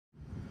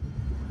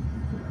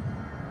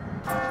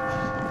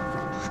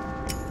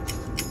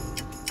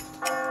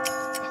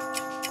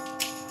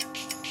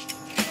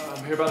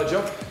Hear about the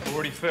job?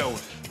 Already filled.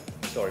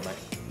 Sorry, mate.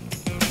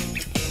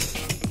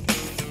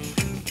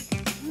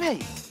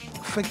 Mate,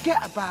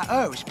 forget about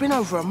her. It's been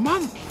over a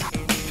month.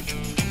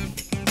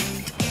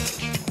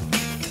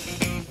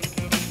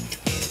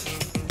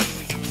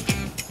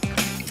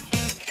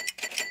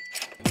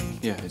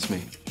 Yeah, it's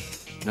me.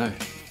 No,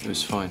 it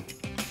was fine.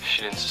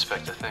 She didn't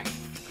suspect a thing.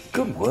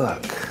 Good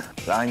work.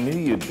 I knew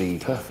you'd be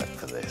perfect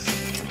for this.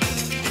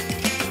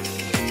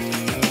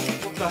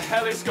 What the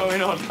hell is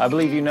going on? I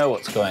believe you know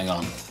what's going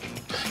on.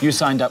 You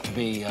signed up to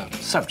be a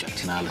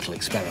subject in our little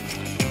experiment.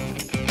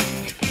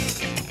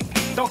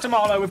 Dr.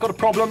 Marlowe, we've got a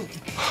problem.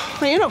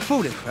 Mate, you're not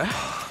fooling for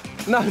her.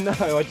 No,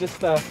 I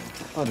just, I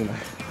don't know.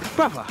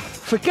 Brother,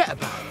 forget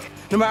about her.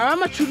 No matter how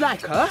much you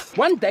like her,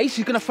 one day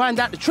she's gonna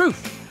find out the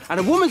truth. And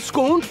a woman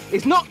scorned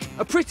is not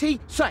a pretty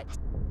sight.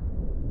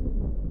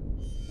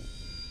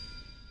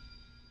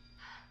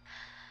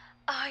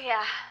 Oh,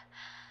 yeah.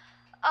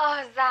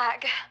 Oh,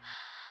 Zach.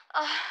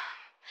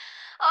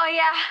 Oh,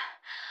 yeah.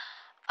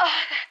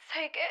 Oh, that's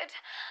so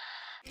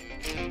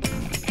good.